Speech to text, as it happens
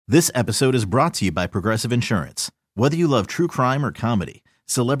This episode is brought to you by Progressive Insurance. Whether you love true crime or comedy,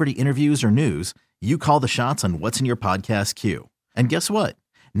 celebrity interviews or news, you call the shots on what's in your podcast queue. And guess what?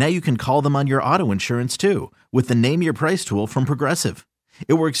 Now you can call them on your auto insurance too with the Name Your Price tool from Progressive.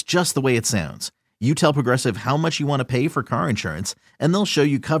 It works just the way it sounds. You tell Progressive how much you want to pay for car insurance, and they'll show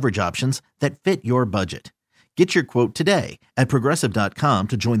you coverage options that fit your budget. Get your quote today at Progressive.com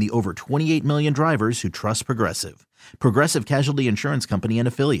to join the over 28 million drivers who trust Progressive. Progressive Casualty Insurance Company and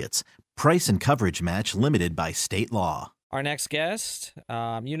Affiliates. Price and coverage match limited by state law. Our next guest,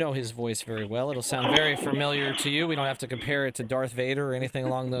 you know his voice very well. It'll sound very familiar to you. We don't have to compare it to Darth Vader or anything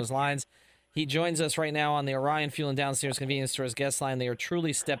along those lines. He joins us right now on the Orion Fuel and Downstairs Convenience Store's guest line. They are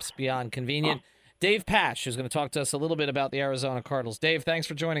truly steps beyond convenient. Dave Pasch is going to talk to us a little bit about the Arizona Cardinals. Dave, thanks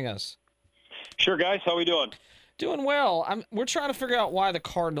for joining us. Sure, guys. How are we doing? Doing well. We're trying to figure out why the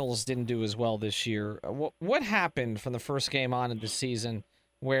Cardinals didn't do as well this year. What happened from the first game on in the season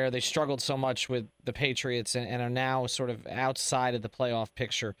where they struggled so much with the Patriots and are now sort of outside of the playoff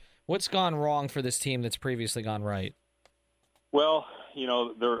picture? What's gone wrong for this team that's previously gone right? Well, a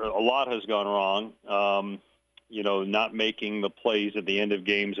lot has gone wrong. Not making the plays at the end of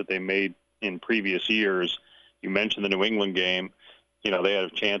games that they made in previous years. You mentioned the New England game. They had a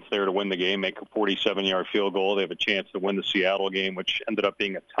chance there to win the game, make a 47-yard field goal. They have a chance to win the Seattle game, which ended up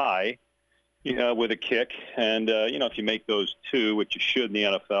being a tie, with a kick. And, if you make those two, which you should in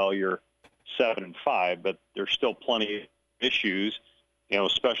the NFL, you're 7-5. But there's still plenty of issues.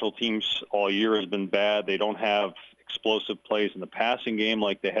 Special teams all year has been bad. They don't have explosive plays in the passing game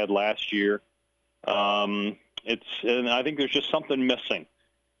like they had last year. And I think there's just something missing.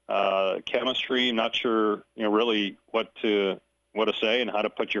 Chemistry, I'm not sure, really what to say and how to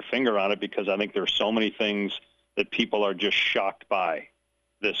put your finger on it, because I think there's so many things that people are just shocked by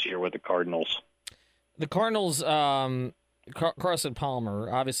this year with the Cardinals. The Cardinals, Carson Palmer,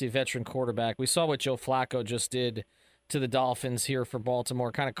 obviously a veteran quarterback. We saw what Joe Flacco just did to the Dolphins here for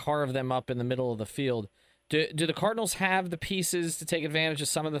Baltimore, kind of carve them up in the middle of the field. Do the Cardinals have the pieces to take advantage of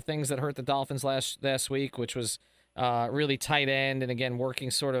some of the things that hurt the Dolphins last week, which was really tight end and, again,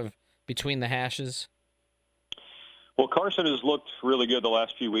 working sort of between the hashes? Well, Carson has looked really good the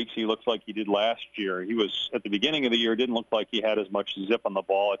last few weeks. He looks like he did last year. He was, at the beginning of the year, didn't look like he had as much zip on the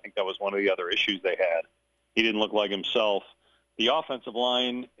ball. I think that was one of the other issues they had. He didn't look like himself. The offensive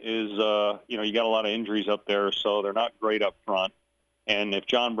line is, you got a lot of injuries up there, so they're not great up front. And if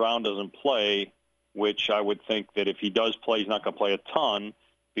John Brown doesn't play, which I would think that if he does play, he's not going to play a ton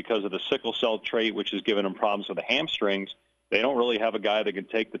because of the sickle cell trait, which has given him problems with the hamstrings, they don't really have a guy that can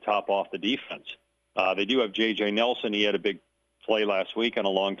take the top off the defense. They do have J.J. Nelson. He had a big play last week on a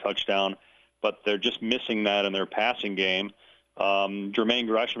long touchdown, but they're just missing that in their passing game. Jermaine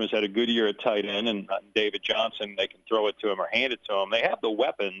Gresham has had a good year at tight end, and David Johnson, they can throw it to him or hand it to him. They have the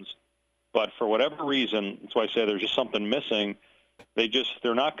weapons, but for whatever reason, that's why I say there's just something missing.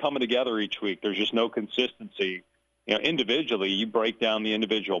 They're not coming together each week. There's just no consistency. Individually, you break down the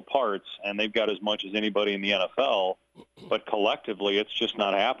individual parts, and they've got as much as anybody in the NFL, but collectively, it's just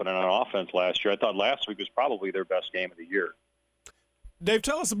not happening on offense last year. I thought last week was probably their best game of the year. Dave,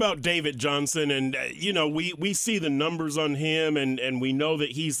 tell us about David Johnson, and, we see the numbers on him, and we know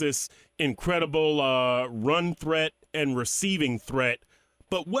that he's this incredible run threat and receiving threat.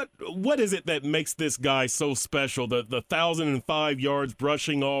 But what is it that makes this guy so special? The 1,005 yards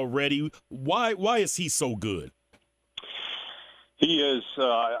rushing already. Why is he so good? He is.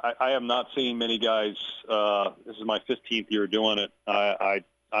 I have not seen many guys. This is my 15th year doing it. I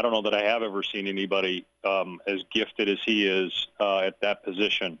don't know that I have ever seen anybody as gifted as he is at that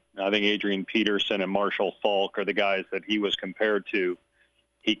position. I think Adrian Peterson and Marshall Faulk are the guys that he was compared to.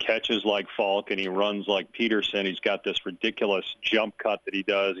 He catches like Faulk and he runs like Peterson. He's got this ridiculous jump cut that he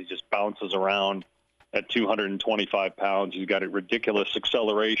does. He just bounces around at 225 pounds. He's got a ridiculous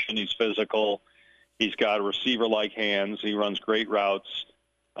acceleration. He's physical. He's got receiver-like hands. He runs great routes.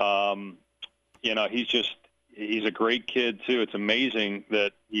 He's a great kid, too. It's amazing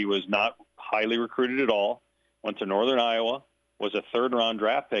that he was not highly recruited at all, went to Northern Iowa, was a third-round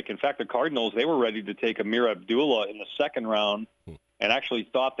draft pick. In fact, the Cardinals, they were ready to take Amir Abdullah in the second round and actually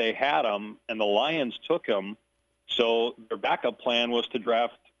thought they had him, and the Lions took him. So their backup plan was to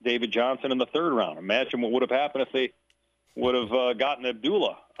draft David Johnson in the third round. Imagine what would have happened if they would have gotten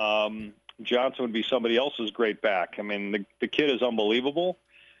Abdullah. Johnson would be somebody else's great back. I mean, the kid is unbelievable.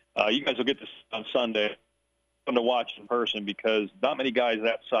 You guys will get this on Sunday. Fun to watch in person because not many guys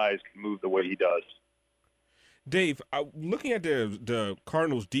that size can move the way he does. Dave, looking at the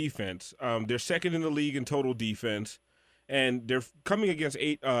Cardinals' defense, they're second in the league in total defense, and they're coming against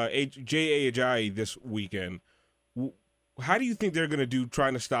Jay Ajayi this weekend. How do you think they're going to do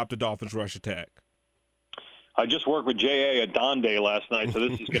trying to stop the Dolphins' rush attack? I just worked with J.A. at Don Day last night, so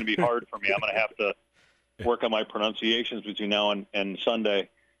this is going to be hard for me. I'm going to have to work on my pronunciations between now and Sunday.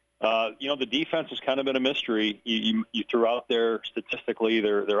 The defense has kind of been a mystery. You threw out there statistically,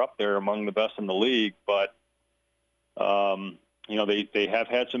 they're up there among the best in the league, but they have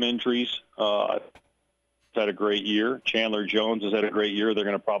had some injuries. Had a great year. Chandler Jones has had a great year. They're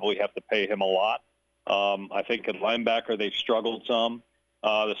going to probably have to pay him a lot. I think at linebacker they've struggled some.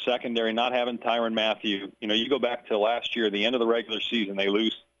 The secondary, not having Tyrann Mathieu. You go back to last year, the end of the regular season, they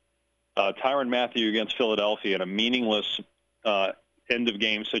lose Tyrann Mathieu against Philadelphia in a meaningless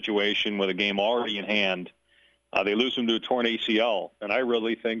end-of-game situation with a game already in hand. They lose him to a torn ACL, and I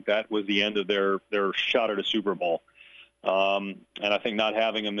really think that was the end of their shot at a Super Bowl. And I think not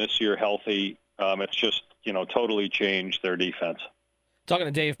having him this year healthy, it's just totally changed their defense. Talking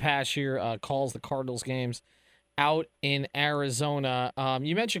to Dave Pasch here, calls the Cardinals games out in Arizona.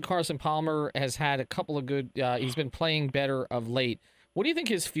 You mentioned Carson Palmer has had a couple of good he's been playing better of late. What do you think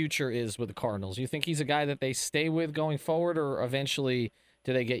his future is with the Cardinals? Do you think he's a guy that they stay with going forward, or eventually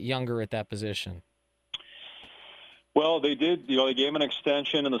do they get younger at that position? Well, they did. They gave him an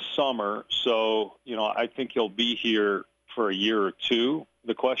extension in the summer, so I think he'll be here for a year or two.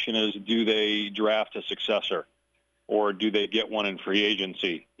 The question is, do they draft a successor, or do they get one in free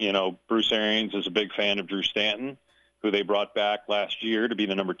agency? Bruce Arians is a big fan of Drew Stanton, who they brought back last year to be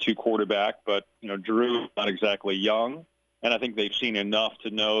the number 2 quarterback. But Drew not exactly young. And I think they've seen enough to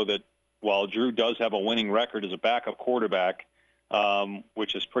know that while Drew does have a winning record as a backup quarterback,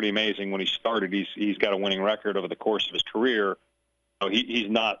 which is pretty amazing when he started, he's got a winning record over the course of his career. He's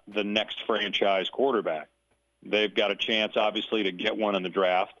not the next franchise quarterback. They've got a chance, obviously, to get one in the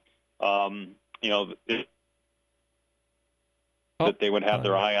draft. That they would have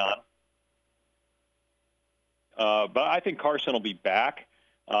their eye on. But I think Carson will be back.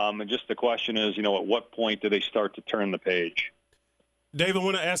 And just the question is, at what point do they start to turn the page? Dave, I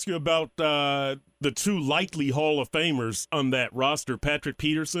want to ask you about the 2 likely Hall of Famers on that roster, Patrick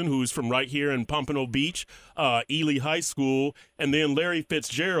Peterson, who's from right here in Pompano Beach, Ely High School, and then Larry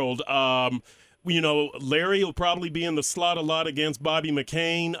Fitzgerald. Larry will probably be in the slot a lot against Bobby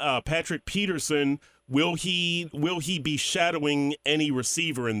McCain. Patrick Peterson, will he be shadowing any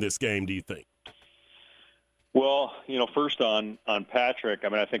receiver in this game, do you think? Well, first on Patrick,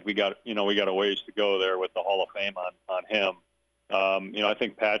 I think we got a ways to go there with the Hall of Fame on him. I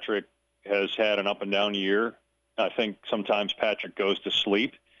think Patrick has had an up and down year. I think sometimes Patrick goes to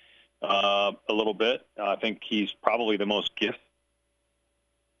sleep a little bit. I think he's probably the most gifted.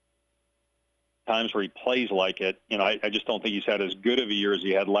 Times where he plays like it, I just don't think he's had as good of a year as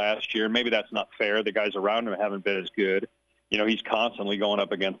he had last year. Maybe that's not fair. The guys around him haven't been as good. He's constantly going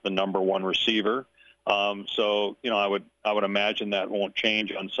up against the number 1 receiver. So I would imagine that won't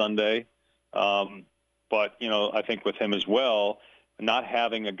change on Sunday. But I think with him as well, not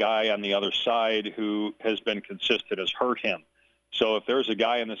having a guy on the other side who has been consistent has hurt him. So if there's a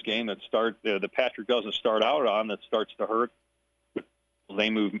guy in this game that Patrick doesn't start out on, that starts to hurt, they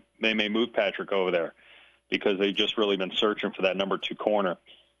may move Patrick over there because they've just really been searching for that number 2 corner.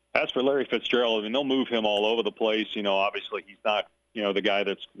 As for Larry Fitzgerald, they'll move him all over the place. Obviously he's not the guy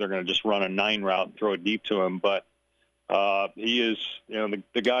they're going to just run a 9 route and throw it deep to him, but he is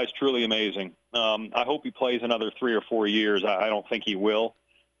the guy's truly amazing. I hope he plays another 3 or 4 years. I don't think he will,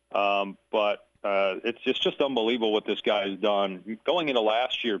 but it's just unbelievable what this guy has done. Going into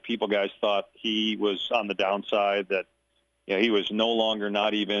last year, guys thought he was on the downside, that he was no longer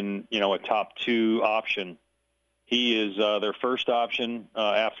not even a top 2 option. He is their first option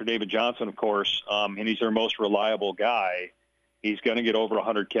after David Johnson, of course, and he's their most reliable guy. He's going to get over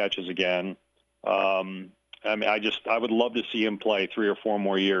 100 catches again. I would love to see him play 3 or 4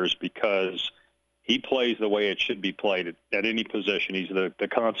 more years because he plays the way it should be played at any position. He's the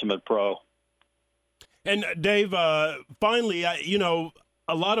consummate pro. And Dave, finally,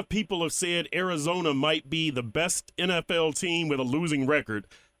 a lot of people have said Arizona might be the best NFL team with a losing record.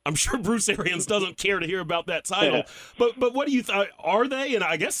 I'm sure Bruce Arians doesn't care to hear about that title, but what do you think? Are they? And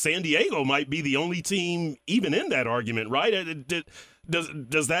I guess San Diego might be the only team even in that argument, right? Is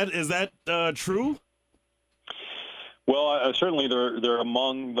that true? Well, certainly they're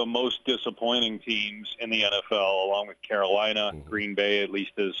among the most disappointing teams in the NFL, along with Carolina. Mm-hmm. Green Bay at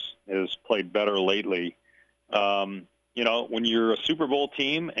least has played better lately. When you're a Super Bowl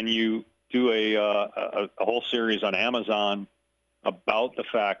team and you do a whole series on Amazon about the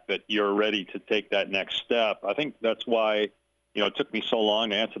fact that you're ready to take that next step, I think that's why it took me so long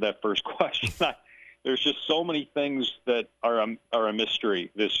to answer that first question. There's just so many things that are a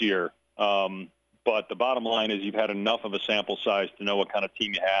mystery this year. But the bottom line is you've had enough of a sample size to know what kind of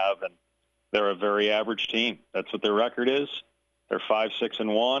team you have, and they're a very average team. That's what their record is. They're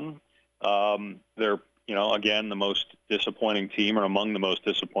 5-6-1. They're, again, the most disappointing team or among the most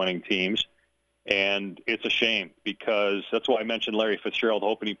disappointing teams. And it's a shame because that's why I mentioned Larry Fitzgerald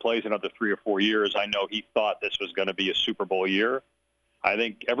hoping he plays another 3 or 4 years. I know he thought this was going to be a Super Bowl year. I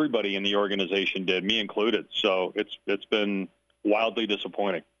think everybody in the organization did, me included. So it's been wildly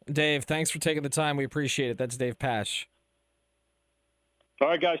disappointing. Dave, thanks for taking the time. We appreciate it. That's Dave Pasch. All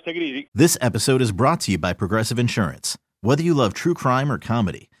right, guys, take it easy. This episode is brought to you by Progressive Insurance. Whether you love true crime or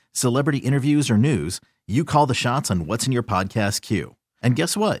comedy, celebrity interviews or news, you call the shots on what's in your podcast queue. And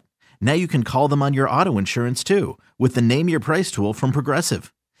guess what? Now you can call them on your auto insurance too with the Name Your Price tool from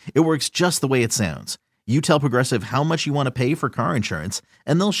Progressive. It works just the way it sounds. You tell Progressive how much you want to pay for car insurance,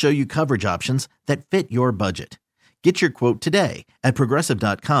 and they'll show you coverage options that fit your budget. Get your quote today at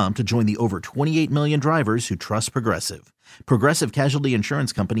Progressive.com to join the over 28 million drivers who trust Progressive. Progressive Casualty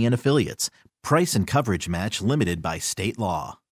Insurance Company and Affiliates. Price and coverage match limited by state law.